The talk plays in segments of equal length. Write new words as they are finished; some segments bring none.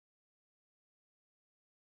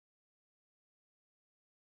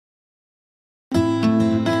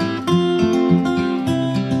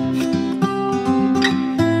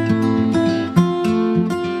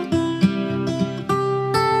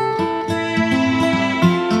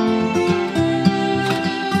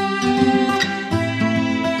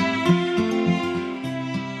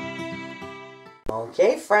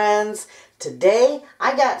Today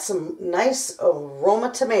I got some nice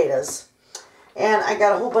Roma tomatoes, and I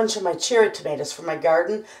got a whole bunch of my cherry tomatoes from my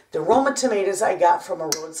garden. The Roma tomatoes I got from a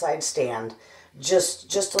roadside stand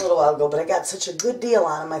just a little while ago, but I got such a good deal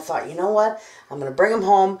on them. I thought, you know what? I'm going to bring them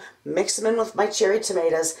home, mix them in with my cherry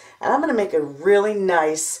tomatoes, and I'm going to make a really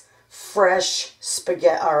nice fresh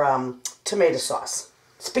spaghetti or tomato sauce,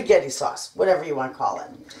 spaghetti sauce, whatever you want to call it.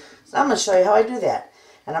 So I'm going to show you how I do that.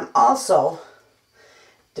 And I'm also,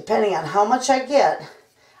 depending on how much I get,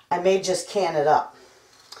 I may just can it up.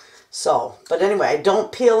 So, but anyway, I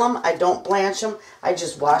don't peel them, I don't blanch them, I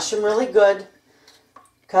just wash them really good,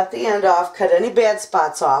 cut the end off, cut any bad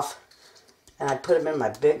spots off, and I put them in my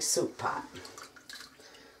big soup pot.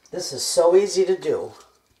 This is so easy to do.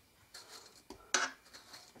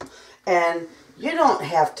 And you don't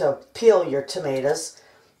have to peel your tomatoes,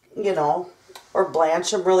 you know, or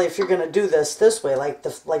blanch them really if you're going to do this way, like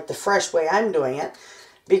the fresh way I'm doing it,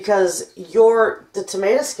 because the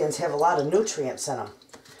tomato skins have a lot of nutrients in them.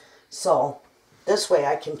 So this way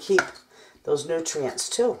I can keep those nutrients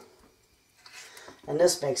too. And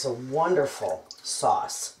this makes a wonderful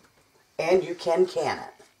sauce. And you can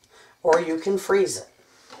it, or you can freeze it.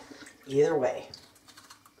 Either way.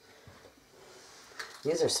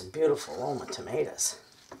 These are some beautiful Roma tomatoes.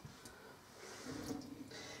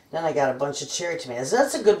 Then I got a bunch of cherry tomatoes.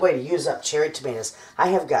 That's a good way to use up cherry tomatoes. I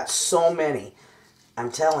have got so many.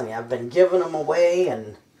 I'm telling you, I've been giving them away,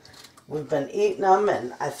 and we've been eating them,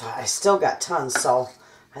 and I thought I still got tons, so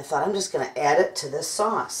I thought I'm just going to add it to this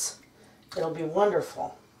sauce. It'll be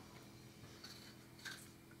wonderful.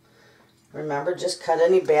 Remember, just cut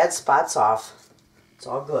any bad spots off. It's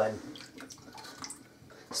all good.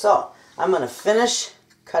 So, I'm going to finish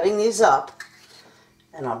cutting these up,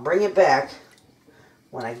 and I'll bring it back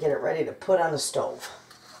when I get it ready to put on the stove.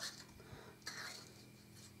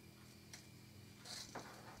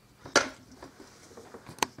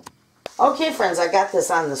 Okay, friends, I got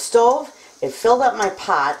this on the stove. It filled up my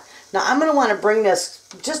pot. Now, I'm going to want to bring this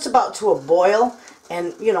just about to a boil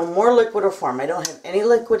and, you know, more liquid or form. I don't have any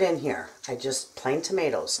liquid in here. I just plain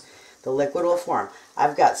tomatoes. The liquid will form.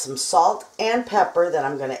 I've got some salt and pepper that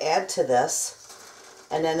I'm going to add to this.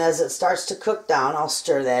 And then as it starts to cook down, I'll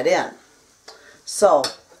stir that in. So,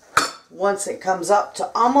 once it comes up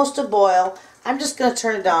to almost a boil, I'm just going to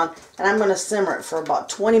turn it down and I'm going to simmer it for about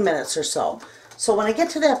 20 minutes or so. So when I get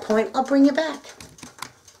to that point, I'll bring you back.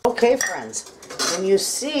 Okay, friends, and you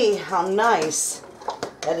see how nice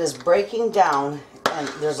that is breaking down, and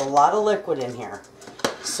there's a lot of liquid in here.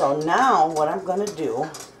 So now what I'm going to do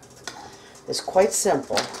is quite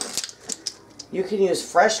simple. You can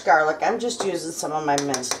use fresh garlic. I'm just using some of my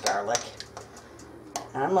minced garlic.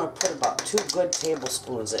 And I'm going to put about 2 good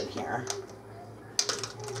tablespoons in here,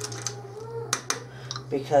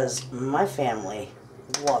 because my family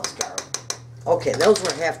loves garlic. Okay, those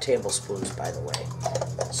were half tablespoons, by the way.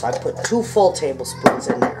 So I put 2 full tablespoons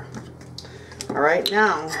in there. Alright,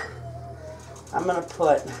 now I'm going to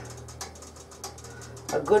put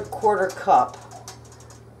a good 1/4 cup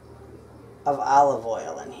of olive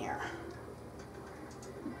oil in here.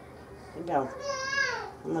 Maybe I'm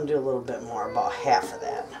going to do a little bit more, about half of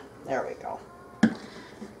that. There we go.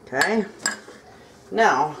 Okay.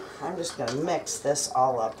 Now, I'm just going to mix this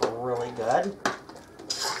all up really good.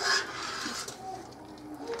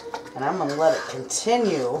 And I'm going to let it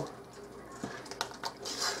continue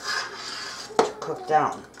to cook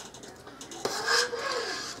down.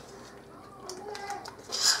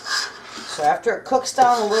 So after it cooks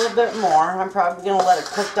down a little bit more, I'm probably going to let it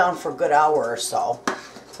cook down for a good hour or so.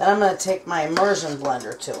 Then I'm going to take my immersion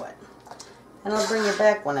blender to it. And I'll bring you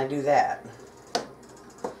back when I do that.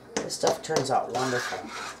 This stuff turns out wonderful.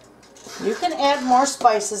 You can add more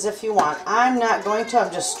spices if you want. I'm not going to.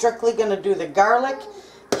 I'm just strictly going to do the garlic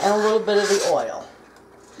and a little bit of the oil.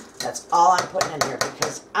 That's all I'm putting in here,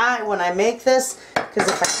 because when I make this, because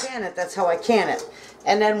if I can it, that's how I can it.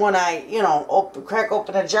 And then when I, you know, crack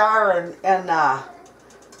open a jar and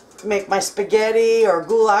make my spaghetti or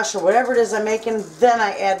goulash or whatever it is I'm making, then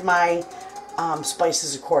I add my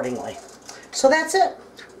spices accordingly. So that's it.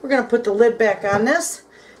 We're going to put the lid back on this,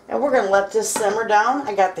 and we're going to let this simmer down.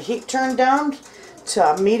 I got the heat turned down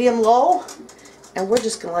to medium-low, and we're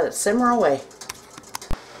just going to let it simmer away.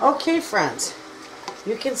 Okay, friends,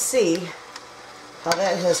 you can see how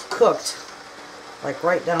that has cooked, like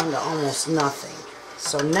right down to almost nothing.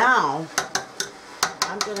 So now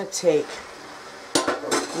I'm going to take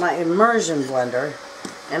my immersion blender,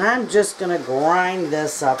 and I'm just going to grind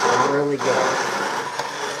this up really good.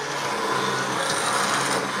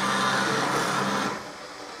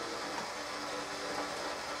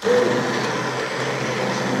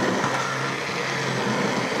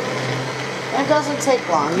 doesn't take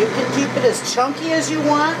long. You can keep it as chunky as you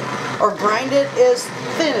want or grind it as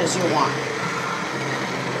thin as you want.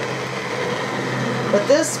 But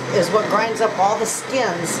this is what grinds up all the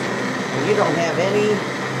skins. You don't have any,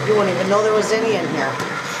 you wouldn't even know there was any in here.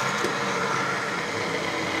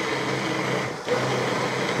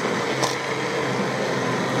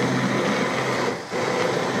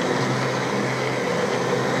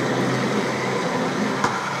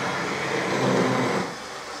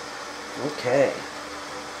 Okay,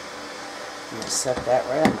 I'm going to set that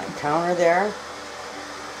right on my counter there.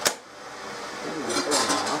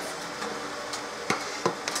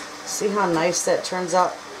 See how nice that turns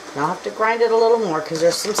out? Now I'll have to grind it a little more because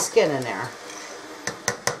there's some skin in there.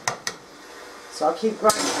 So I'll keep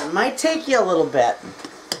grinding. It might take you a little bit,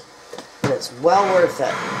 but it's well worth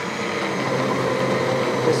it.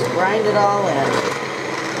 Just grind it all in.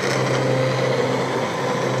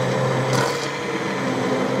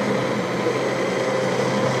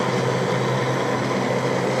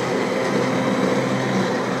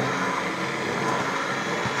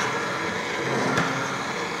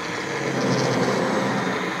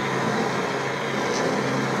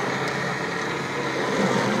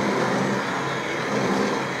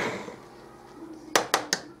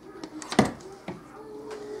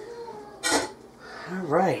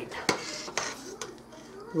 Right.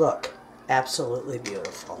 Look, absolutely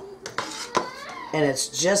beautiful. And it's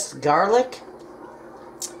just garlic,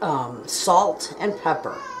 salt and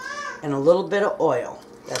pepper, and a little bit of oil.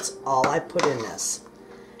 That's all I put in this.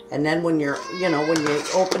 And then when you're, when you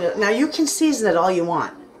open it, now you can season it all you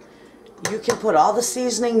want. You can put all the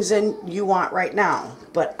seasonings in you want right now,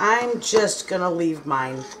 but I'm just gonna leave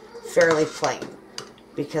mine fairly plain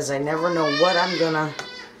because I never know what I'm gonna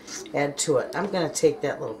add to it. I'm going to take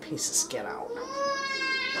that little piece of skin out.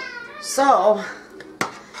 So,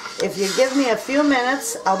 if you give me a few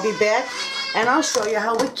minutes, I'll be back and I'll show you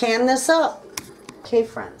how we can this up. Okay,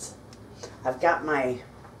 friends, I've got my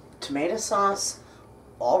tomato sauce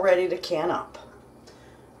all ready to can up.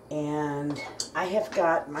 And I have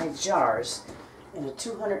got my jars in a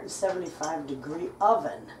 275-degree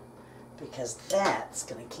oven because that's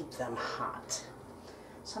going to keep them hot.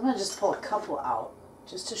 So I'm going to just pull a couple out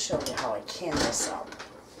just to show you how I can this up.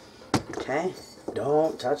 Okay,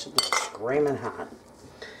 don't touch it, it's screaming hot.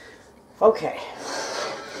 Okay,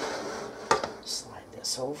 slide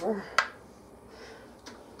this over.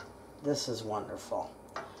 This is wonderful.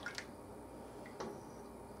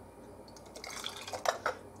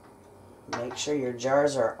 Make sure your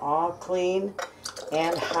jars are all clean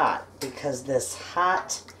and hot because this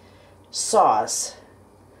hot sauce,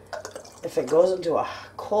 if it goes into a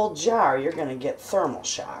cold jar, you're going to get thermal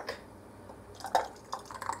shock.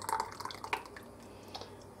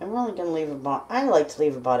 I'm only going to leave about, I like to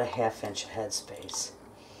leave about a ½ inch head space.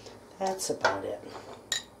 That's about it.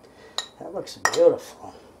 That looks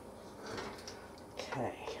beautiful.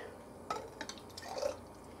 Okay.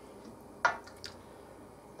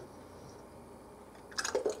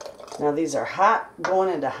 Now these are hot,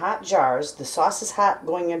 going into hot jars. The sauce is hot,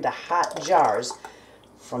 going into hot jars.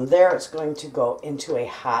 From there, it's going to go into a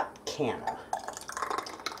hot canner.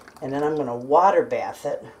 And then I'm going to water bath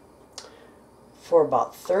it for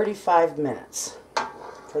about 35 minutes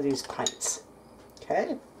for these pints.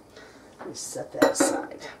 Okay? Let me set that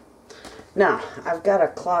aside. Now, I've got a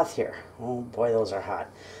cloth here. Oh boy, those are hot.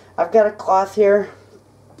 I've got a cloth here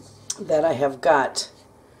that I have got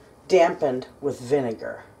dampened with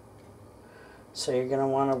vinegar. So you're going to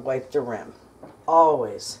want to wipe the rim.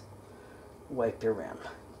 Always wipe your rim.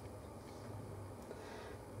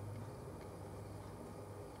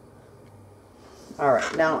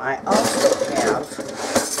 Alright, now I also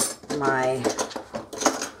have my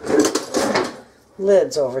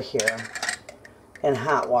lids over here in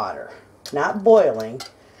hot water. Not boiling,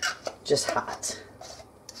 just hot.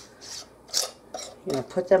 You're going to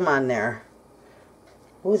put them on there.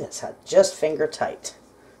 Ooh, that's hot. Just finger tight.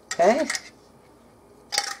 Okay?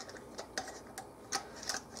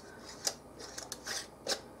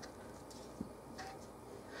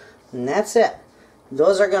 And that's it.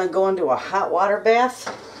 Those are going to go into a hot water bath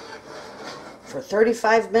for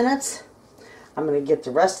 35 minutes. I'm going to get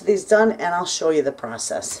the rest of these done and I'll show you the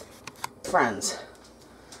process. Friends,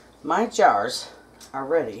 my jars are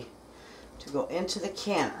ready to go into the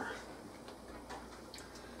canner.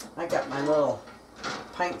 I got my little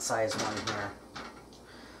pint-sized one here.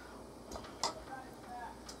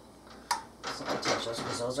 So I'll touch those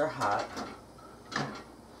because those are hot.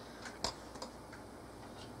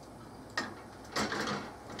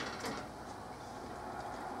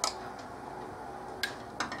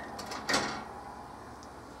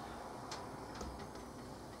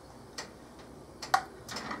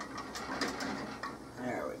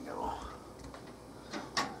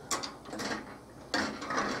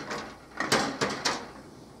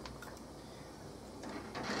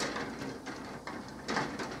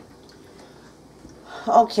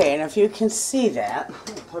 Okay, and if you can see that,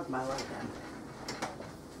 let me put my light in.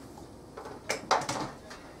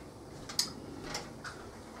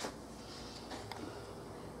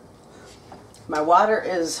 My water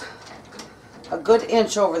is a good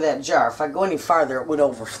inch over that jar. If I go any farther, it would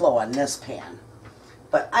overflow on this pan.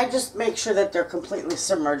 But I just make sure that they're completely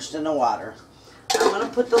submerged in the water. I'm going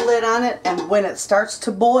to put the lid on it, and when it starts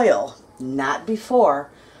to boil, not before,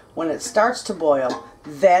 when it starts to boil,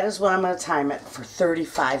 that is when I'm going to time it for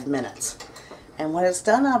 35 minutes. And when it's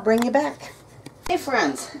done, I'll bring you back. Hey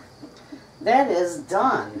friends, that is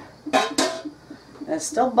done. And it's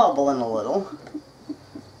still bubbling a little.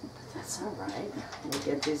 That's all right. Let me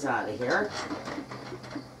get these out of here.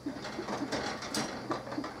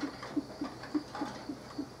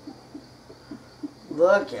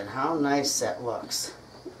 Look at how nice that looks.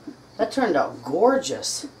 That turned out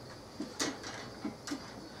gorgeous.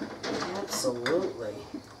 Absolutely.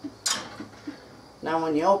 Now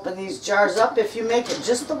when you open these jars up, if you make it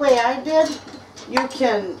just the way I did, you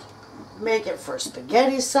can make it for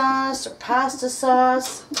spaghetti sauce or pasta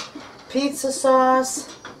sauce, pizza sauce,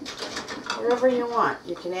 whatever you want.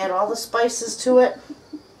 You can add all the spices to it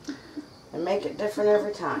and make it different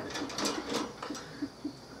every time.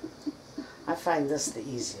 I find this the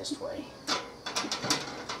easiest way.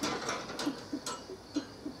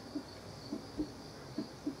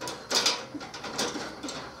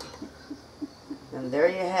 And there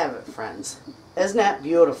you have it, friends. Isn't that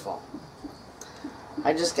beautiful?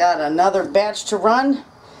 I just got another batch to run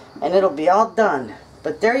and it'll be all done.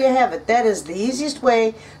 But there you have it. That is the easiest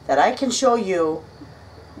way that I can show you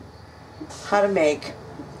how to make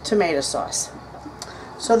tomato sauce.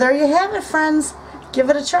 So there you have it, friends. Give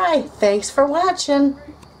it a try. Thanks for watching.